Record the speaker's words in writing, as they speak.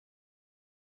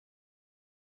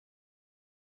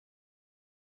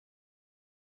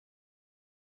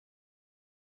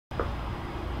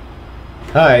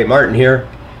Hi, Martin here.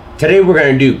 Today we're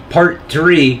going to do part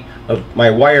 3 of my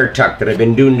wire tuck that I've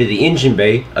been doing to the engine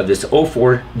bay of this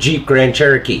 '04 Jeep Grand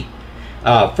Cherokee.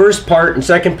 First part and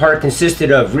second part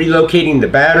consisted of relocating the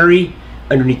battery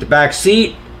underneath the back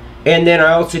seat, and then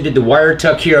I also did the wire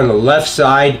tuck here on the left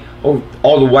side,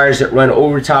 all the wires that run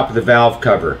over top of the valve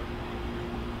cover.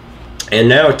 And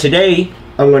now today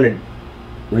I'm going to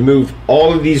remove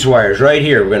all of these wires right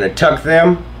here. We're going to tuck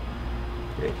them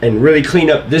and really clean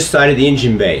up this side of the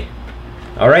engine bay.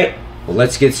 Alright, well,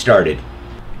 let's get started.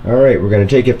 Alright, we're going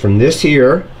to take it from this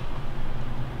here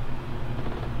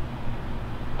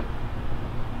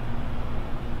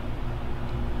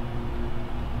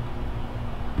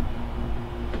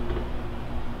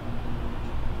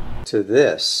to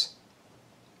this.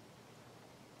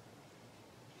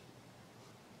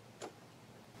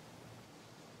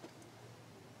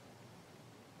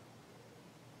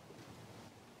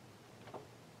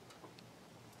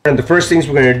 And the first things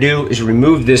we're going to do is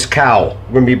remove this cowl.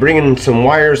 We're going to be bringing some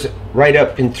wires right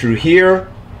up and through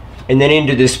here and then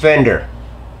into this fender.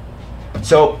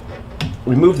 So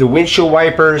remove the windshield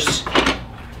wipers,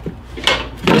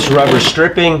 this rubber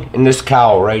stripping, and this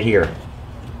cowl right here.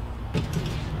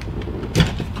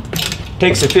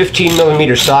 Takes a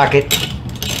 15mm socket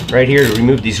right here to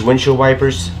remove these windshield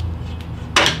wipers.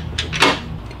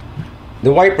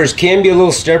 The wipers can be a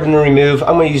little stubborn to remove.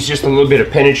 I'm going to use just a little bit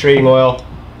of penetrating oil.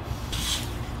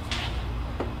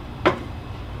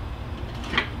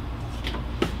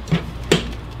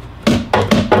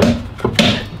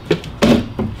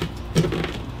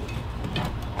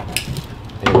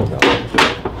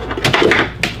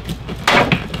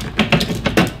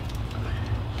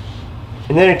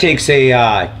 And then it takes a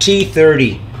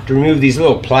T30 to remove these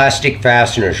little plastic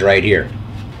fasteners right here.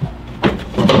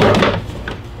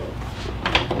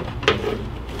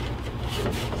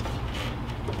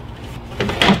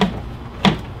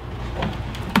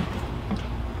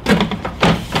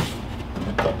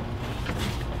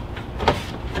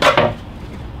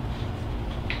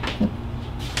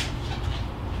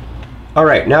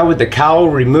 Alright, now with the cowl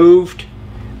removed,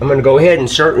 I'm going to go ahead and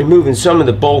start removing some of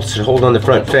the bolts that hold on the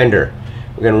front fender.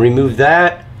 We're going to remove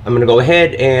that. I'm going to go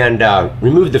ahead and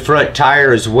remove the front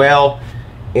tire as well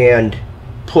and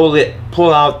pull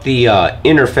out the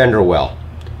inner fender well.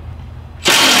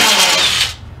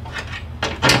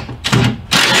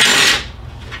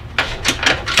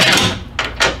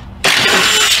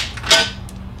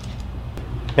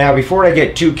 Now before I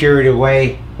get too carried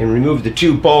away and remove the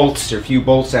two bolts, or a few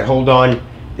bolts that hold on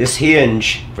this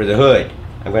hinge for the hood,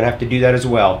 I'm going to have to do that as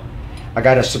well. I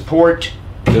got to support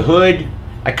the hood.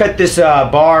 I cut this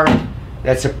bar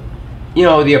that's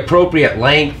the appropriate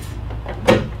length.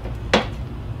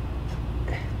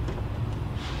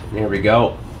 There we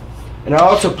go. And I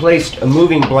also placed a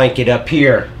moving blanket up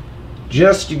here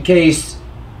just in case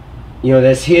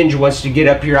this hinge wants to get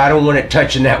up here. I don't want it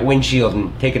touching that windshield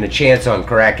and taking a chance on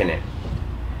cracking it.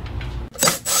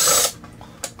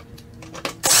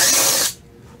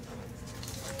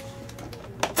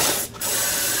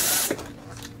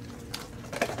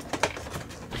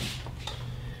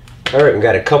 Alright, we've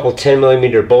got a couple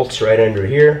 10mm bolts right under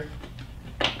here.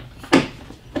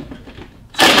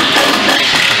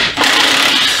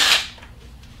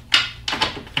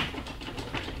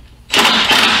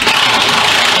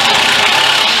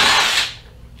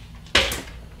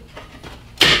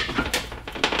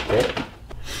 Okay.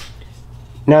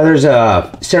 Now there's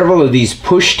several of these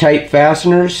push type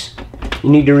fasteners you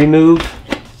need to remove.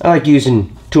 I like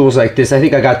using tools like this. I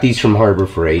think I got these from Harbor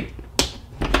Freight.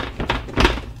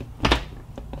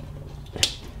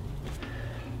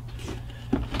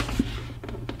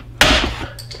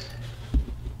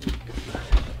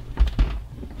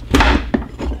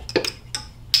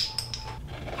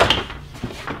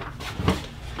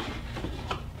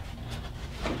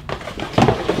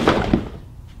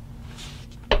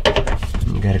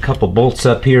 Got a couple bolts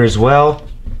up here as well,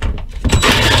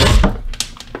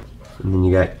 and then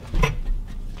you got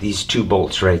these two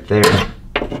bolts right there.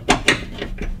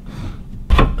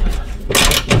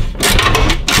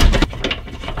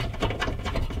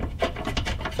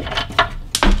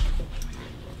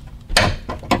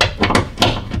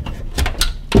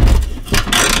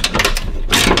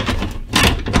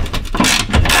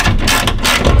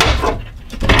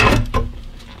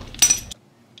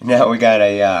 Now we got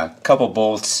a couple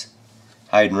bolts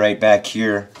hiding right back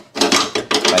here by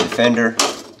the fender.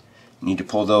 Need to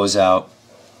pull those out.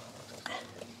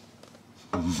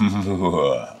 In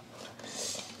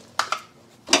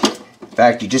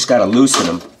fact, you just got to loosen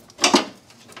them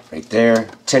right there,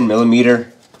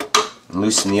 10mm, and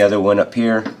loosen the other one up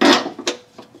here.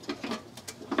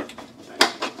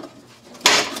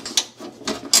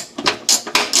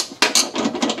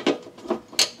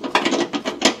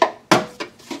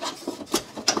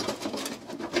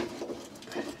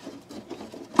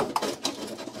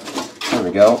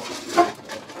 we go.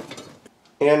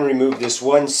 And remove this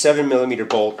one 7mm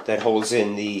bolt that holds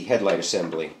in the headlight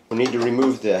assembly. We need to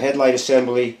remove the headlight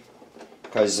assembly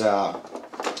because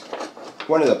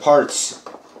one of the parts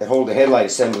that hold the headlight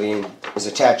assembly in is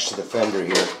attached to the fender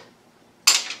here.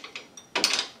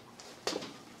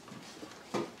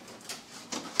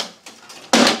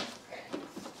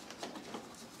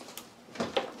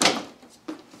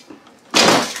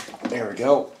 There we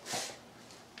go.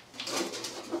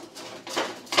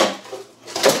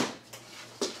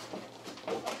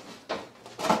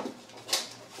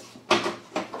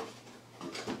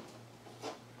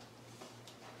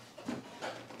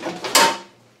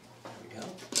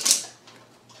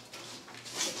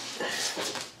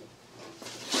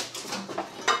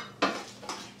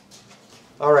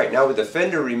 Alright, now with the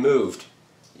fender removed,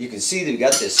 you can see that we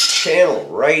got this channel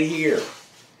right here.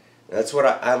 That's what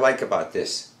I like about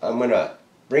this. I'm going to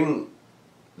bring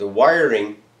the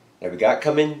wiring that we got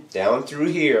coming down through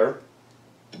here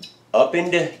up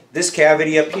into this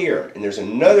cavity up here. And there's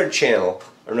another channel,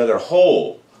 or another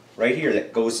hole right here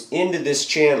that goes into this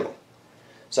channel.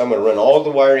 So I'm going to run all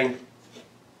the wiring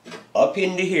up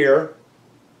into here,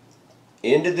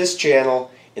 into this channel,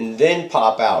 and then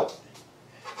pop out.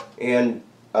 And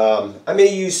I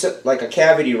may use like a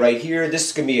cavity right here. This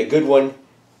is going to be a good one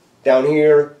down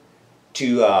here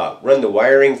to run the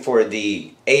wiring for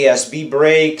the ASB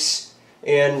brakes.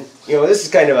 And you know, this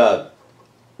is kind of a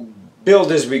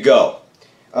build as we go.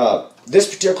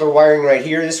 This particular wiring right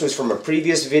here, this was from a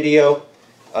previous video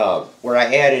where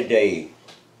I added a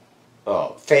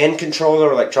fan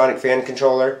controller, electronic fan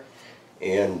controller,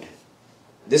 and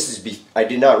this is I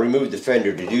did not remove the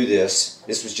fender to do this.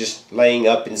 This was just laying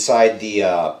up inside the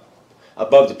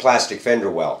above the plastic fender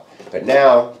well. But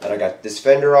now that I got this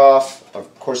fender off,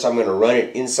 of course I'm going to run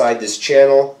it inside this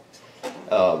channel.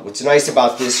 What's nice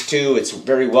about this too, it's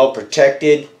very well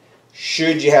protected.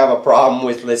 Should you have a problem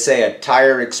with, let's say, a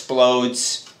tire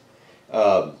explodes, you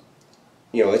know,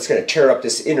 it's going to tear up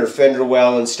this inner fender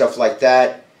well and stuff like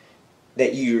that,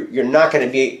 that you're not going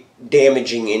to be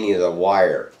damaging any of the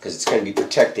wire because it's going to be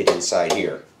protected inside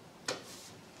here.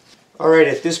 Alright,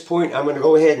 at this point I'm going to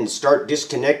go ahead and start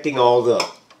disconnecting all the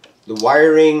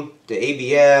wiring, the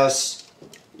ABS,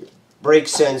 brake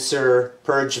sensor,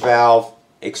 purge valve,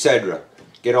 etc.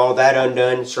 Get all that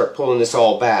undone, start pulling this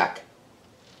all back,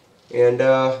 and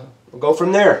we'll go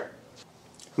from there.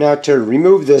 Now to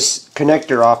remove this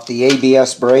connector off the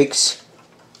ABS brakes,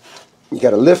 you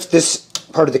got to lift this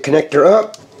part of the connector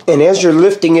up, and as you're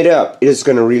lifting it up, it is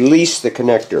going to release the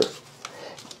connector.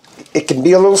 It can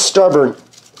be a little stubborn.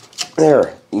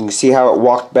 There, you can see how it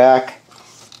walked back.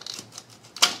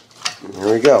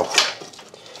 There we go.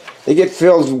 They get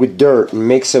filled with dirt and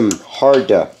makes them hard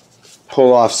to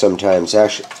pull off sometimes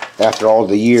after all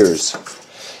the years.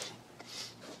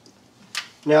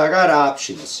 Now I got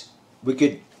options. We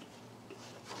could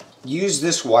use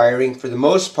this wiring for the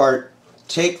most part,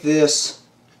 take this,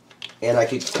 and I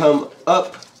could come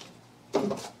up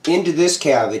into this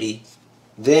cavity,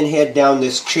 then head down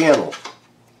this channel.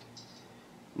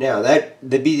 Now that'd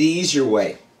be the easier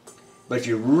way. But if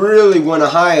you really want to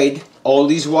hide all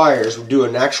these wires, we'll do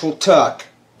an actual tuck.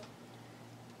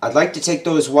 I'd like to take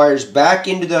those wires back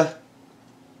into the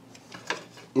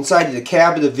inside of the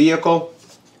cab of the vehicle,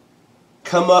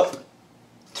 come up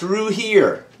through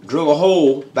here, drill a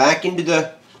hole back into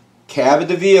the cab of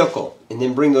the vehicle, and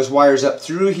then bring those wires up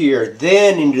through here,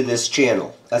 then into this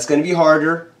channel. That's going to be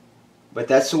harder, but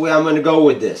that's the way I'm going to go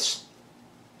with this.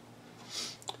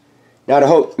 Now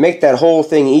to make that whole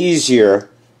thing easier,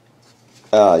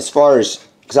 as far as,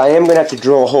 because I am going to have to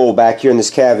drill a hole back here in this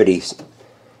cavity,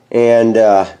 and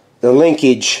the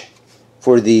linkage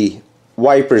for the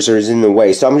wipers is in the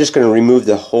way, so I'm just going to remove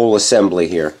the whole assembly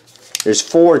here. There's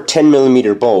 4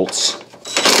 10mm bolts.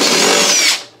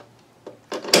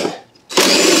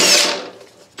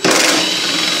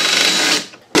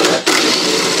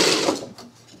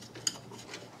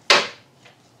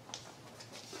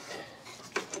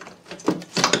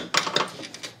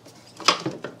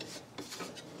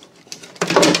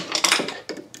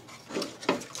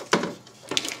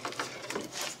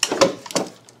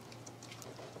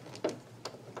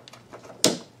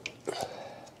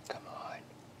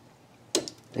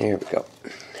 There we go.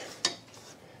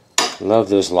 Love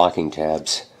those locking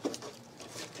tabs.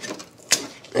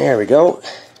 There we go.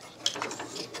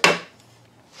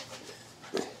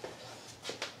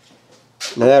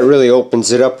 Now that really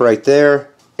opens it up right there,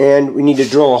 and we need to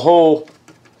drill a hole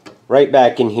right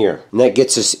back in here, and that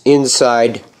gets us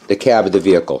inside the cab of the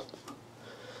vehicle.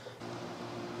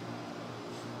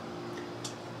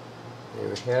 There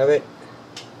we have it.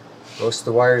 Most of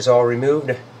the wires all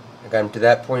removed. I got them to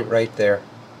that point right there.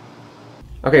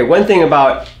 Okay, one thing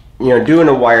about, doing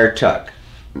a wire tuck.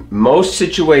 Most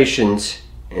situations,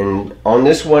 and on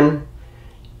this one,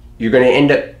 you're going to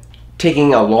end up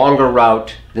taking a longer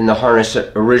route than the harness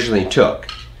originally took.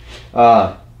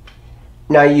 Now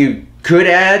you could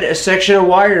add a section of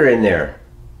wire in there.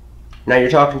 Now you're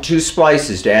talking 2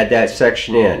 splices to add that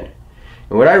section in.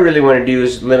 And what I really want to do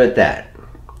is limit that.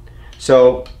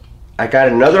 So I got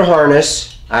another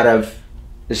harness out of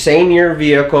the same year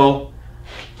vehicle,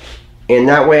 and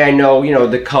that way I know,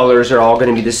 the colors are all going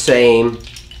to be the same,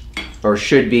 or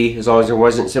should be, as long as there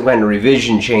wasn't some kind of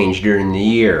revision change during the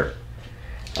year.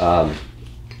 And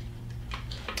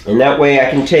that way I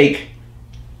can take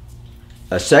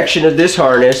a section of this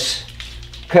harness,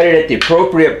 cut it at the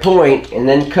appropriate point, and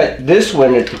then cut this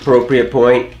one at the appropriate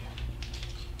point,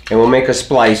 and we'll make a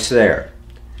splice there.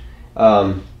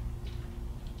 And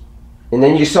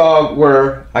then you saw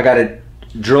where I got to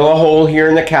drill a hole here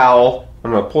in the cowl.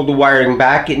 I'm going to pull the wiring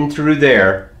back in through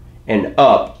there and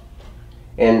up.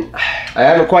 And I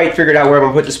haven't quite figured out where I'm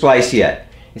going to put the splice yet.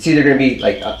 It's either going to be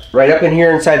like right up in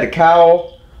here inside the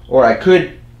cowl, or I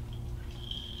could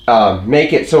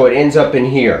make it so it ends up in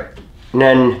here. And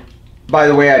then, by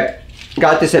the way, I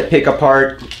got this at Pick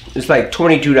Apart. It's like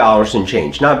 $22 and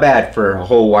change. Not bad for a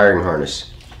whole wiring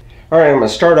harness. Alright, I'm going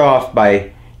to start off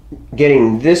by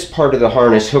getting this part of the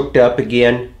harness hooked up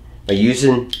again by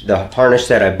using the harness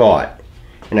that I bought.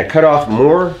 And I cut off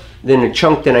more than a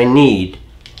chunk than I need,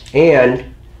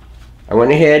 and I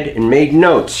went ahead and made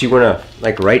notes. You want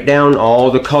to write down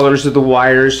all the colors of the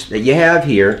wires that you have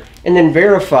here, and then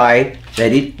verify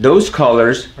that those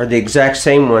colors are the exact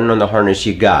same one on the harness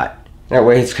you got. That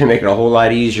way it's going to make it a whole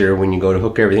lot easier when you go to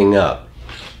hook everything up.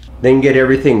 Then get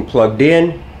everything plugged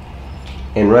in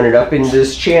and run it up into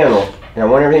this channel. And I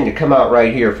want everything to come out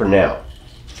right here for now.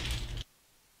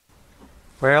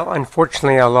 Well,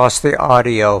 unfortunately I lost the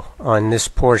audio on this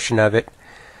portion of it.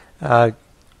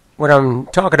 What I'm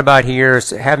talking about here is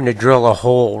having to drill a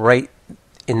hole right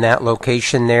in that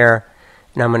location there.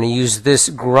 And I'm going to use this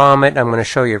grommet. I'm going to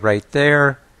show you right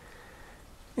there.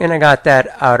 And I got that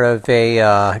out of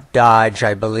a Dodge,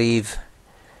 I believe.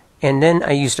 And then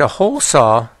I used a hole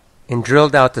saw and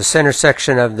drilled out the center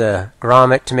section of the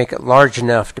grommet to make it large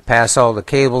enough to pass all the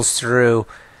cables through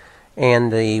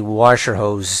and the washer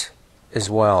hose as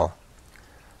well.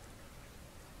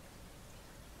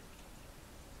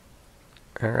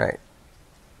 Alright,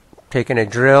 taking a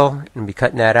drill and be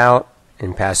cutting that out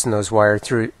and passing those wires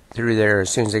through there as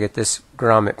soon as I get this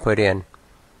grommet put in.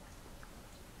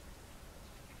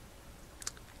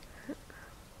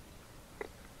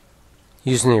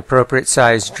 Using the appropriate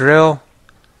size drill,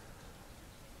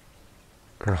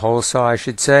 or hole saw I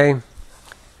should say.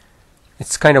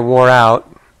 It's kind of wore out.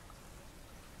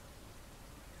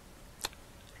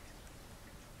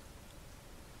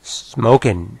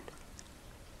 Smoking.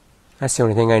 That's the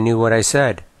only thing I knew what I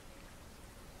said.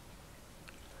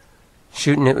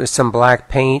 Shooting it with some black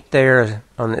paint there,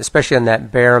 especially on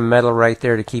that bare metal right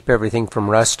there to keep everything from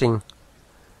rusting.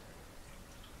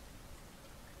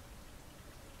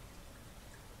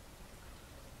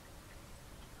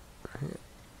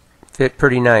 Fit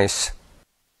pretty nice.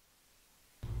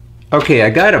 Okay, I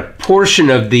got a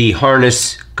portion of the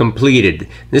harness completed.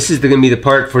 This is going to be the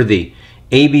part for the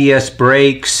ABS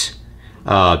brakes.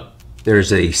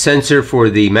 There's a sensor for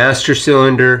the master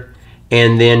cylinder,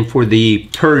 and then for the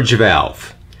purge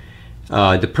valve.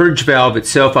 The purge valve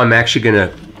itself I'm actually going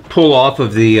to pull off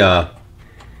of the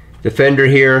fender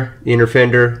here, the inner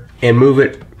fender, and move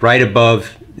it right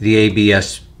above the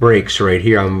ABS brakes right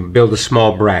here. I'm going to build a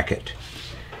small bracket.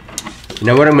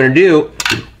 Now what I'm going to do,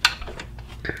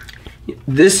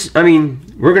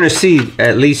 we're going to see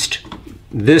at least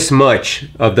this much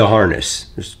of the harness.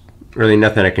 There's really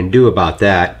nothing I can do about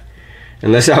that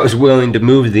unless I was willing to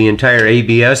move the entire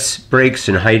ABS brakes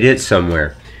and hide it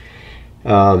somewhere.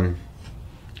 That'd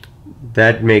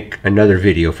make another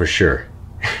video for sure.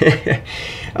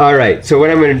 Alright, so what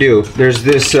I'm going to do, there's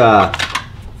this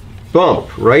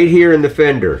bump right here in the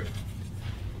fender.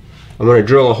 I'm going to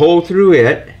drill a hole through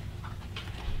it,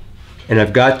 and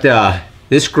I've got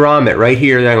this grommet right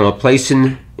here that I'm going to place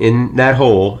in that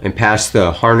hole and pass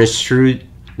the harness through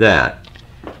that.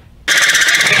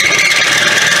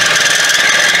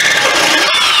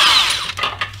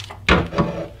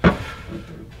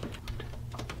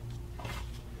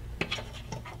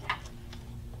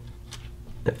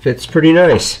 That fits pretty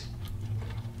nice.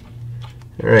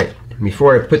 Alright,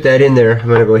 before I put that in there, I'm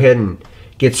going to go ahead and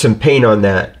get some paint on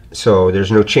that so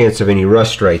there's no chance of any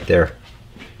rust right there.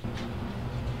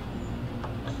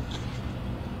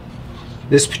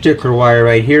 This particular wire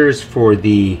right here is for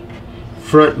the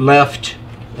front left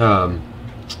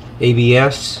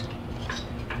ABS.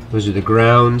 Those are the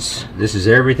grounds. This is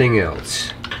everything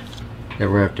else that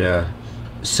we're going to have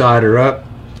to solder up.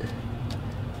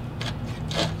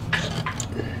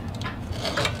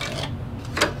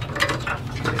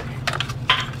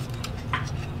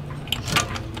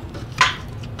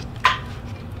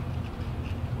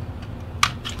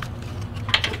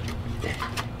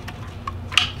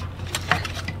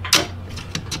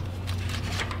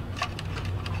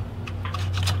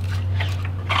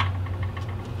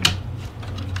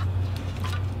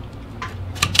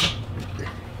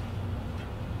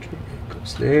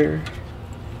 There.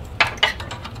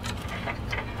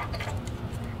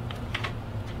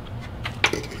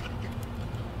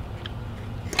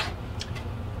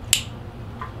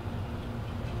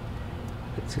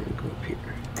 It's going to go up here.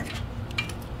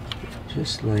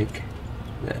 Just like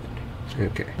that.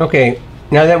 Okay. Okay,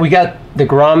 now that we got the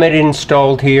grommet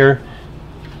installed here,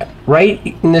 right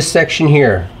in this section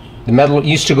here, the metal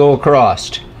used to go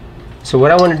across. So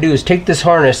what I want to do is take this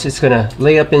harness, it's going to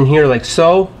lay up in here like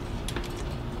so.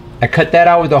 I cut that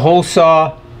out with a hole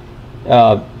saw,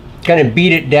 kind of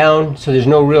beat it down so there's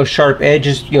no real sharp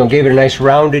edges, you know, gave it a nice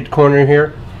rounded corner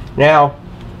here. Now,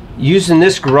 using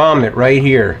this grommet right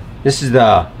here, this is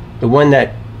the one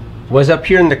that was up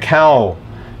here in the cowl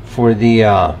for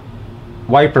the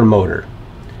wiper motor.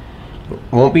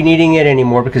 Won't be needing it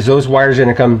anymore because those wires are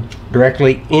going to come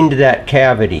directly into that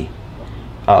cavity.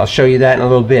 I'll show you that in a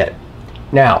little bit.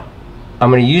 Now, I'm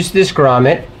going to use this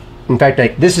grommet. In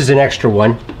fact, this is an extra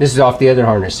one. This is off the other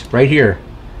harness right here.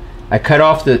 I cut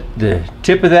off the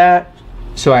tip of that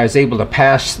so I was able to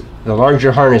pass the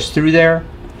larger harness through there.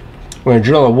 We're going to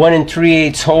drill a 1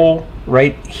 3/8 hole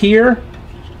right here.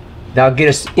 That'll get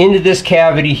us into this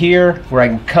cavity here where I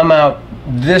can come out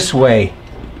this way.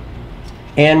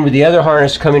 And with the other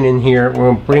harness coming in here,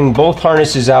 we're going to bring both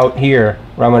harnesses out here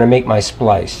where I'm going to make my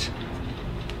splice.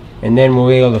 And then we'll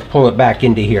be able to pull it back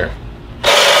into here.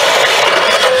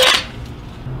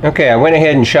 Okay, I went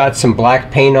ahead and shot some black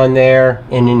paint on there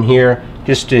and in here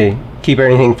just to keep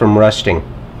everything from rusting.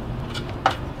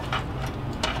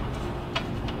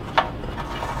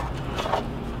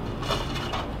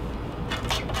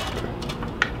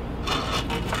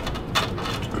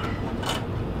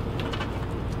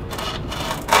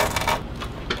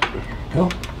 Go.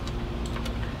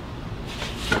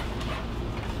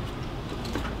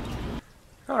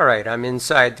 Alright, I'm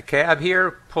inside the cab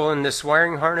here, pulling this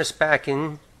wiring harness back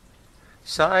in.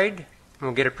 Side, and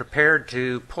we'll get it prepared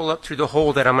to pull up through the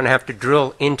hole that I'm going to have to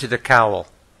drill into the cowl.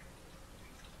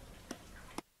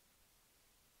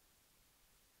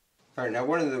 Alright, now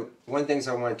one things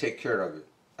I want to take care of.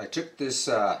 I took this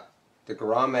the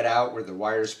grommet out where the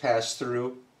wires pass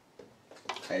through.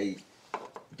 I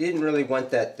didn't really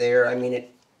want that there. I mean,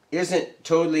 it isn't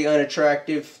totally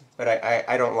unattractive, but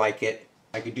I don't like it.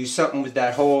 I could do something with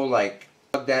that hole, like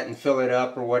plug that and fill it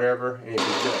up or whatever, and it'd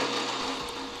be good.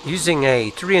 Using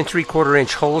a 3 3/4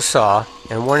 inch hole saw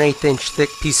and 1/8 inch thick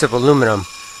piece of aluminum,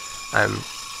 I'm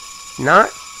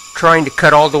not trying to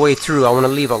cut all the way through. I want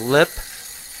to leave a lip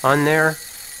on there,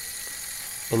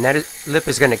 and that lip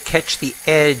is going to catch the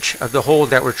edge of the hole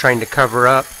that we're trying to cover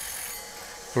up,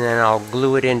 and then I'll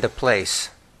glue it into place.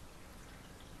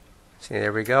 See,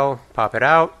 there we go. Pop it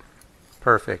out.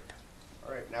 Perfect.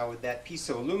 Alright, now with that piece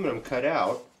of aluminum cut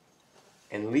out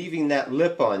and leaving that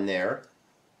lip on there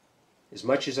as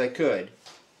much as I could,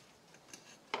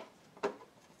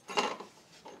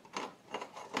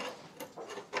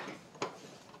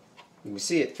 you can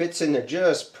see it fits in there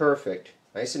just perfect,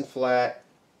 nice and flat.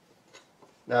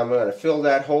 Now I'm going to fill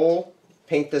that hole,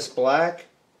 paint this black,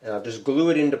 and I'll just glue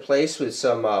it into place with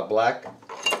some black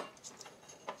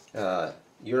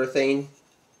urethane.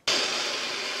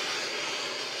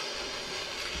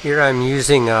 Here I'm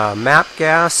using MAP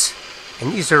gas,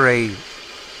 and these are a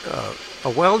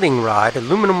welding rod,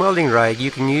 aluminum welding rod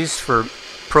you can use for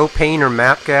propane or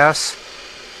MAP gas.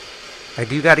 I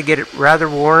do got to get it rather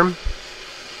warm,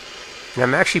 and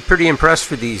I'm actually pretty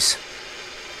impressed with these.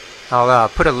 I'll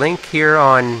put a link here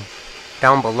on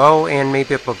down below and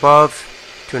maybe up above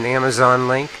to an Amazon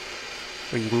link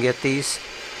where you can get these.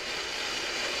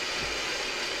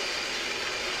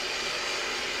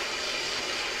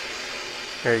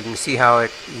 There you can see how you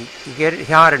get it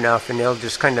hot enough and they'll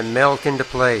just kind of melt into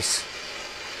place.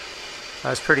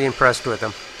 I was pretty impressed with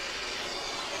them.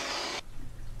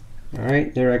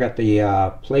 Alright, there I got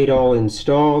the plate all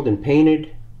installed and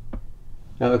painted.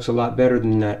 That looks a lot better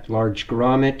than that large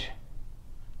grommet.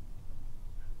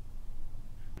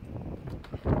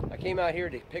 I came out here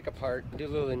to pick apart and do a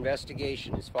little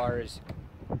investigation as far as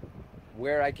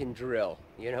where I can drill.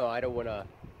 You know, I don't want to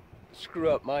screw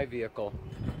up my vehicle.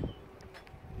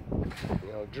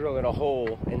 You know, drilling a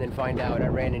hole and then find out I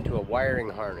ran into a wiring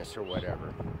harness or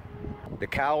whatever. The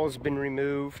cowl's been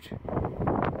removed.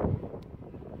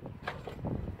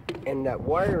 And that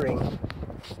wiring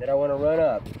that I want to run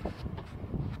up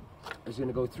is going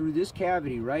to go through this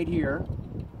cavity right here.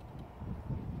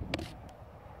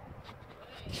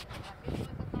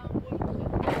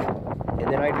 And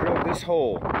then I drilled this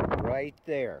hole right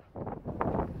there. And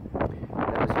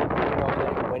I was hoping, you know,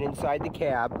 that it went inside the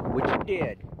cab, which it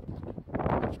did.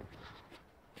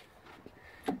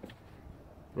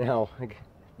 Now,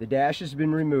 the dash has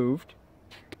been removed.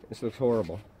 This looks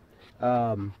horrible.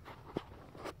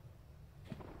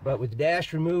 But with the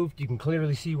dash removed, you can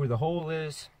clearly see where the hole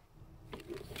is.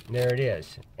 And there it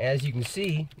is. As you can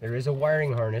see, there is a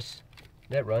wiring harness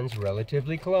that runs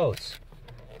relatively close.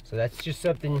 So that's just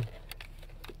something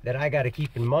that I got to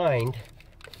keep in mind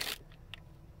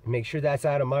and make sure that's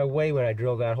out of my way when I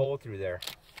drill that hole through there.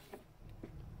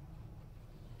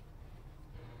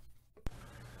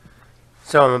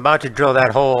 So I'm about to drill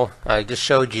that hole I just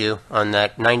showed you on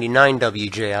that 99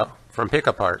 WJ out from Pick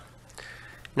Apart.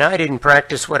 Now, I didn't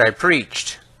practice what I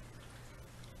preached.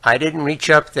 I didn't reach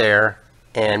up there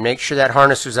and make sure that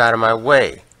harness was out of my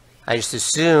way. I just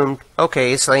assumed,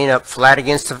 okay, it's laying up flat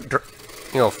against the,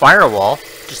 you know, firewall,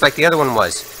 just like the other one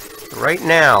was. Right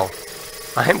now,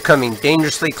 I'm coming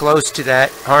dangerously close to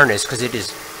that harness because it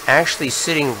is actually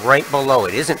sitting right below.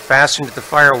 It isn't fastened to the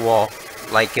firewall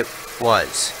like it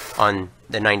was on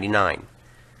the 99.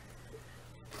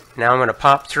 Now I'm going to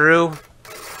pop through,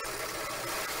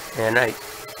 and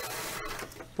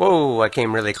whoa, I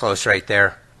came really close right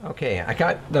there. Okay, I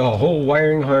got the whole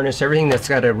wiring harness, everything that's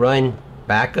got to run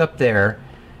back up there,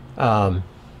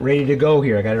 ready to go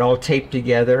here. I got it all taped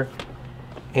together,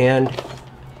 and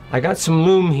I got some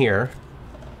loom here.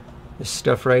 This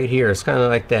stuff right here, it's kind of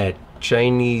like that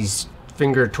Chinese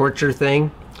finger torture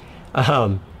thing,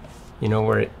 you know,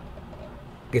 where it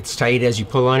gets tight as you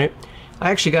pull on it. I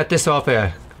actually got this off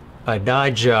a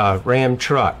Dodge Ram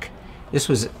truck. This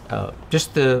was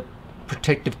just the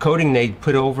protective coating they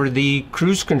put over the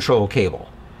cruise control cable,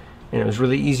 and it was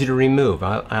really easy to remove.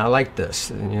 I like this,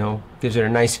 you know, gives it a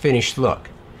nice finished look.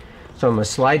 So I'm going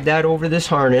to slide that over this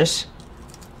harness,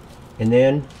 and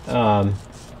then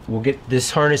we'll get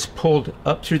this harness pulled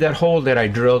up through that hole that I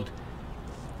drilled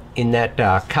in that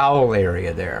cowl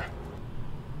area there.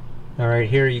 All right,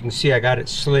 here you can see I got it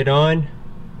slid on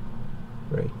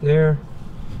right there.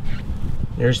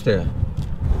 There's the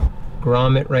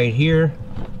grommet right here.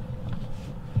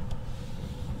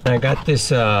 I got this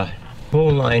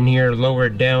hole line here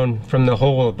lowered down from the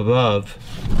hole up above.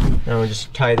 Now I'll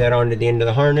just tie that onto the end of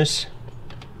the harness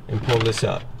and pull this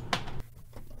up.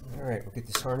 All right, we'll get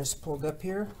this harness pulled up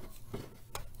here.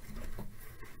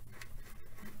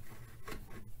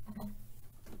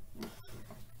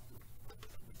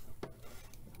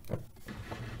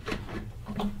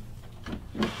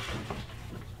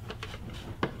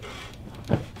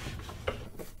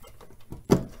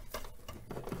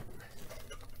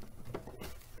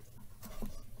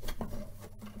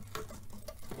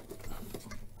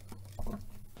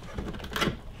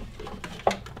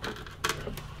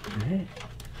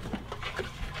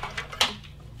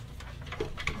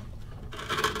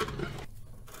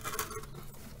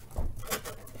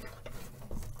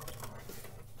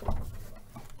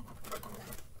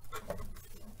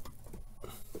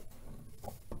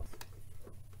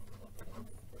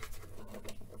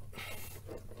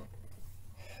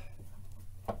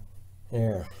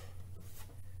 There.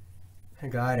 I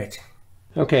got it.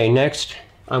 Okay, next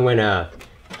I'm going to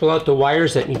pull out the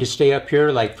wires that need to stay up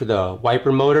here, like for the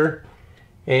wiper motor.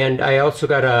 And I also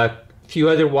got a few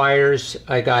other wires.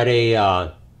 I got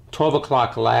a 12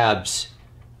 o'clock Labs.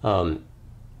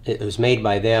 It was made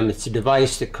by them. It's a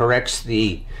device that corrects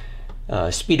the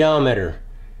speedometer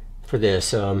for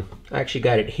this. I actually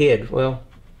got it hid, well,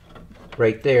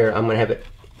 right there. I'm going to have it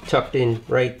tucked in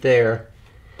right there.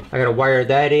 I got to wire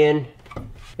that in,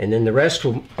 and then the rest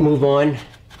will move on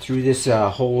through this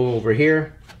hole over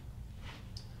here,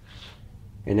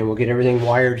 and then we'll get everything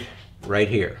wired right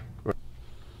here.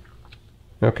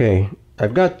 Okay,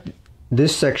 I've got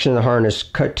this section of the harness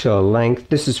cut to a length.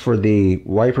 This is for the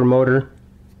wiper motor,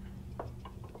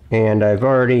 and I've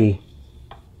already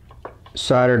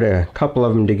soldered a couple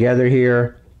of them together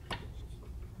here.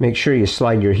 Make sure you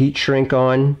slide your heat shrink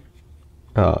on,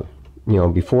 you know,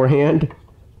 beforehand.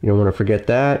 You don't want to forget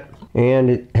that. And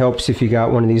it helps if you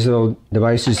got one of these little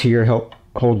devices here, help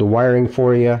hold the wiring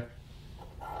for you.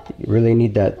 You really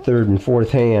need that third and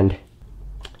fourth hand.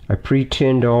 I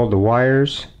pre-tinned all the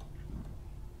wires.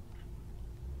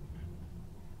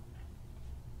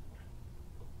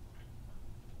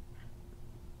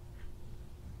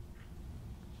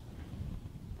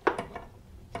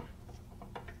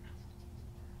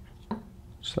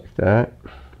 just like that.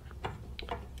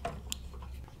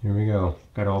 There we go.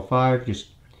 Got all 5. Just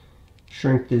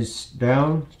shrink this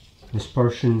down. This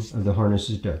portion of the harness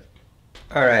is done.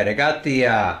 Alright, I got the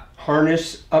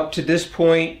harness up to this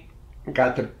point.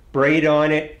 Got the braid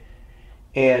on it.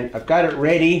 And I've got it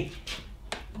ready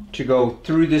to go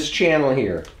through this channel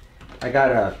here. I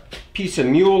got a piece of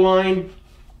mule line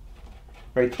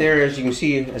right there, as you can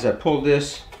see as I pull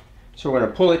this. So we're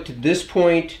going to pull it to this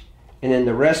point, and then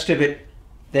the rest of it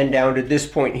then down to this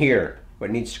point here. What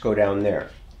needs to go down there.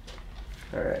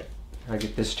 Alright, I'll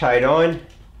get this tied on.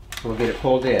 We'll get it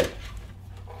pulled in.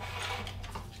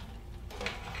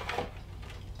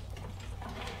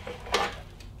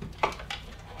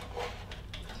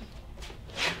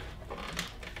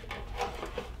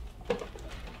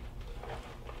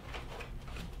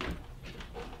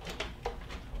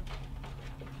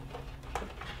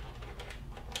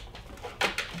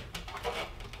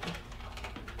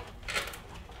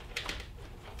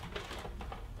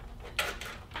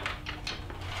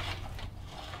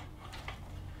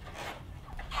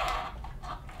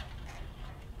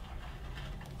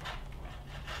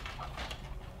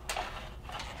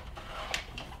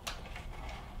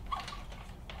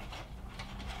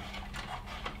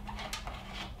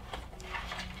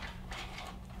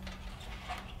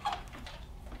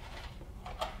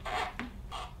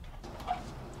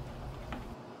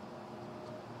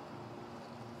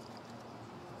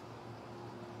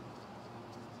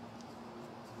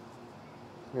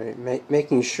 Right,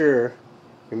 making sure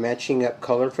you're matching up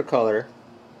color for color,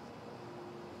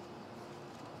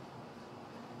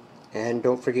 and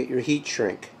don't forget your heat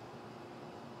shrink.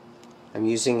 I'm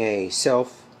using a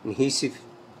self-adhesive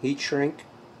heat shrink.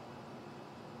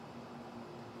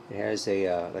 It has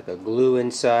a like a glue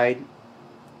inside.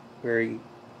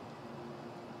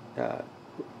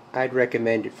 I'd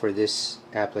recommend it for this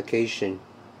application.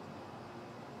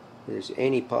 If there's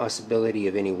any possibility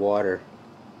of any water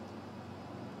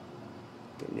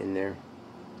getting in there.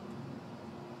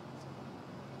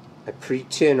 I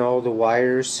pre-tin all the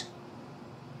wires.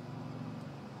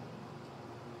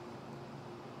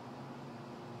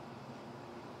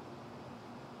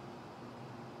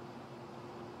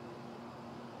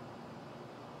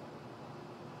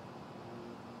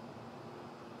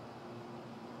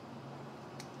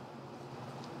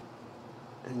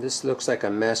 And this looks like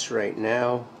a mess right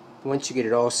now. Once you get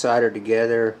it all soldered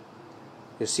together,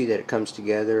 you'll see that it comes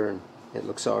together and it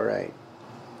looks alright.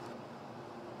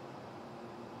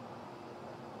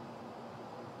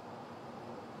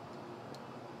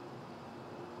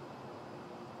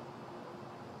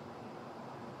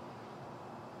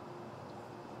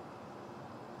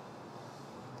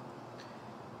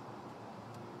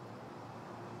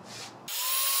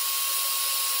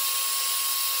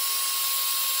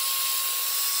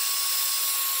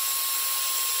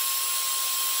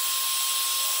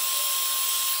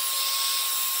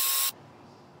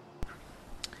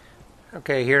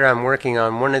 Okay, here I'm working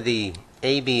on one of the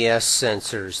ABS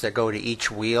sensors that go to each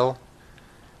wheel,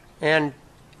 and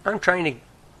I'm trying to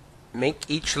make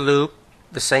each loop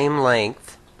the same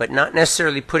length, but not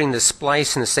necessarily putting the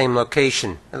splice in the same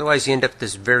location. Otherwise you end up with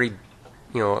this very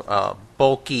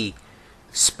bulky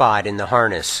spot in the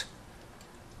harness.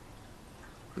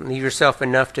 Leave yourself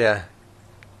enough to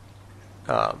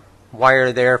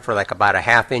wire there for like about a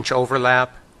 1/2 inch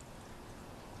overlap.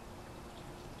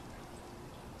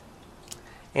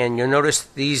 And you'll notice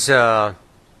these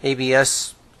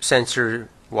ABS sensor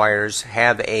wires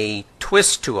have a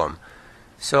twist to them.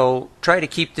 So try to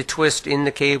keep the twist in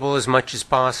the cable as much as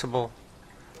possible.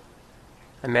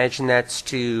 Imagine that's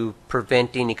to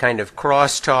prevent any kind of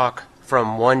crosstalk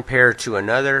from one pair to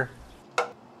another.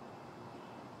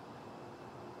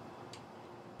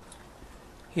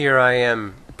 Here I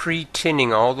am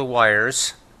pre-tinning all the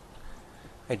wires.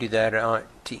 I do that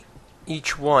to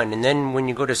each one, and then when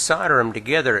you go to solder them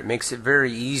together, it makes it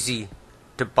very easy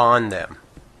to bond them.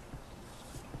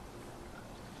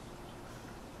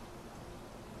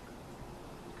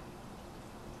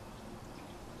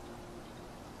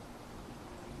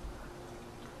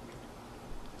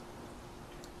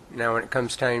 Now when it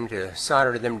comes time to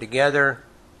solder them together,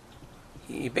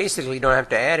 you basically don't have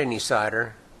to add any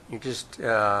solder. You're just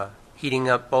heating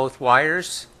up both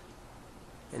wires,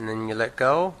 and then you let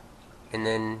go, and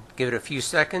then give it a few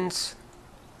seconds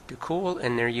to cool,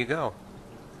 and there you go.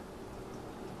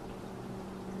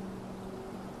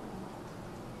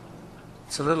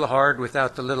 It's a little hard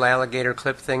without the little alligator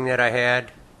clip thing that I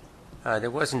had.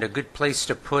 There wasn't a good place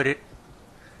to put it.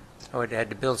 I would have had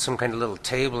to build some kind of little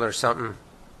table or something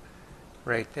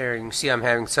right there. You can see I'm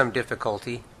having some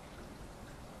difficulty.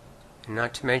 And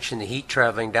not to mention the heat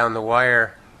traveling down the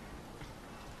wire.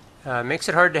 Makes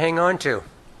it hard to hang on to.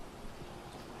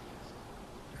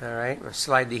 Alright, we'll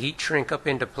slide the heat shrink up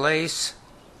into place.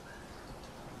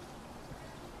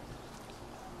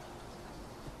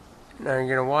 Now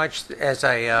you're going to watch as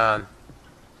I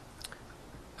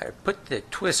put the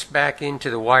twist back into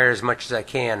the wire as much as I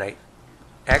can. I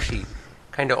actually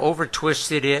kind of over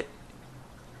twisted it,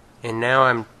 and now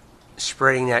I'm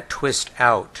spreading that twist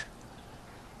out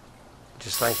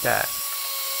just like that.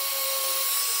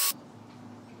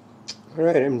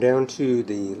 Alright, I'm down to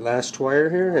the last wire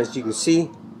here. As you can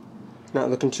see, not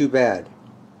looking too bad.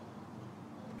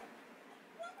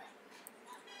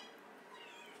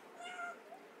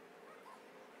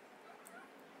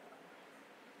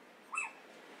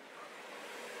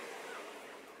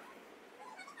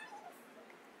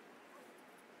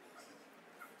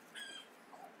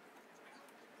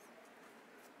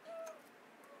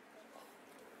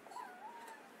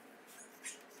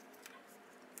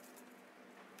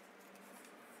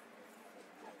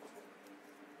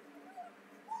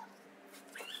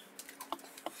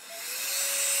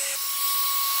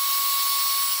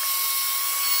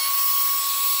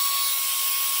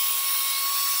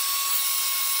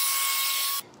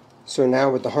 So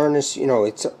now with the harness, you know,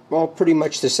 it's all pretty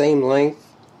much the same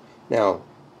length. Now,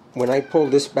 when I pull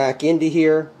this back into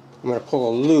here, I'm going to pull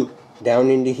a loop down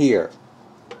into here.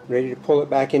 Ready to pull it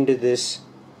back into this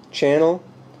channel.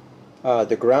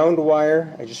 The ground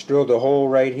wire, I just drilled a hole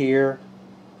right here,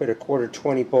 put a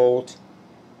 1/4 bolt,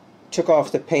 took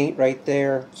off the paint right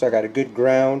there, so I got a good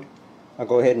ground. I'll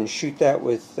go ahead and shoot that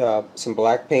with some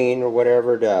black paint or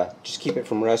whatever to just keep it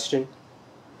from rusting.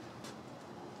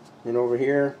 And over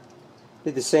here,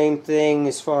 did the same thing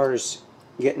as far as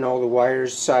getting all the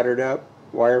wires soldered up,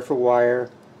 wire for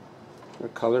wire, or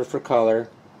color for color.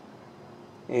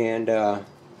 And I'll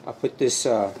put this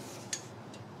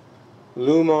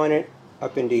loom on it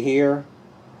up into here,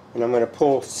 and I'm going to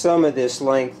pull some of this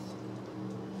length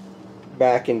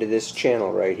back into this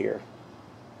channel right here.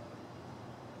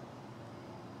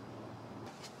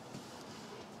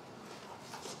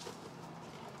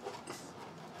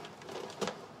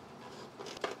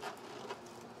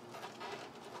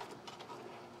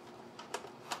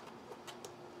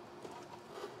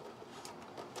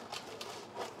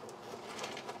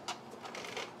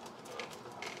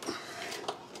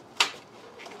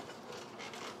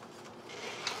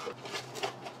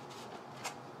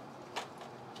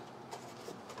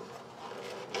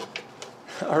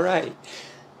 All right.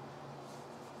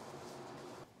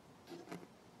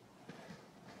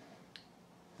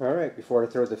 All right, before I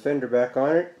throw the fender back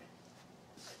on it,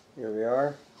 here we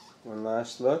are. One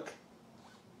last look.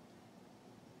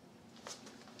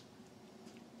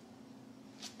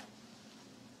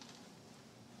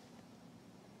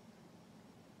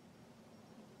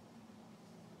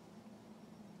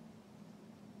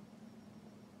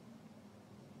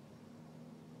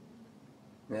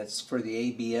 That's for the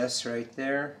ABS right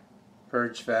there,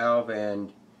 purge valve,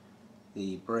 and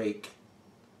the brake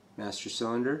master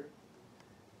cylinder.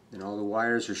 And all the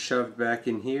wires are shoved back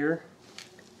in here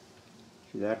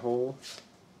through that hole.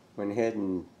 Went ahead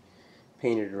and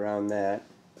painted around that.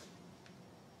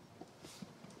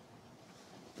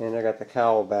 And I got the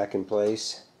cowl back in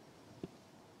place.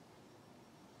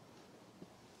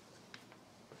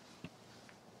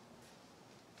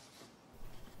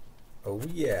 Oh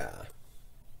yeah.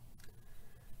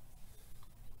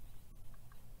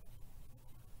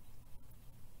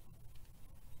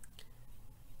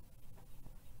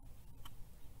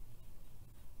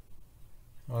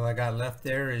 All I got left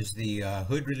there is the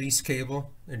hood release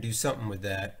cable, and do something with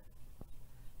that.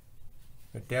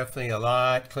 But definitely a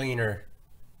lot cleaner.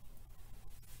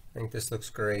 I think this looks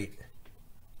great.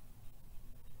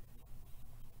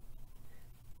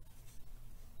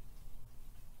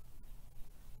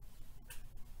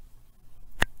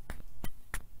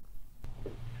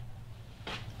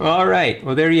 All right,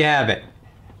 well, there you have it.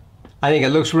 I think it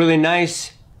looks really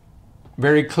nice.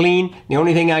 Very clean. The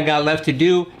only thing I got left to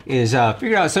do is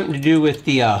figure out something to do with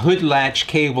the hood latch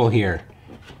cable here.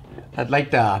 I'd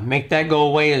like to make that go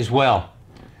away as well.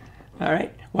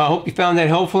 Alright, well, I hope you found that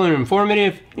helpful and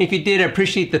informative. If you did, I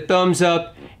appreciate the thumbs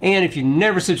up. And if you've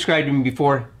never subscribed to me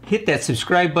before, hit that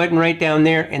subscribe button right down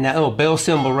there and that little bell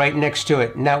symbol right next to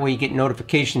it. And that way you get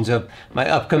notifications of my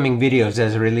upcoming videos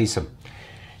as I release them.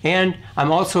 And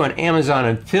I'm also an Amazon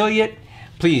affiliate.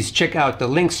 Please check out the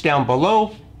links down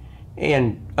below,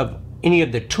 and of any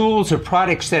of the tools or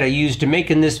products that I use to make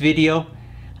in this video.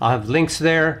 I'll have links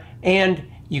there, and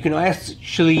you can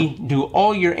actually do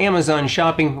all your Amazon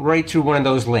shopping right through one of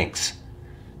those links.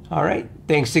 All right,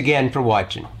 thanks again for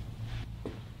watching.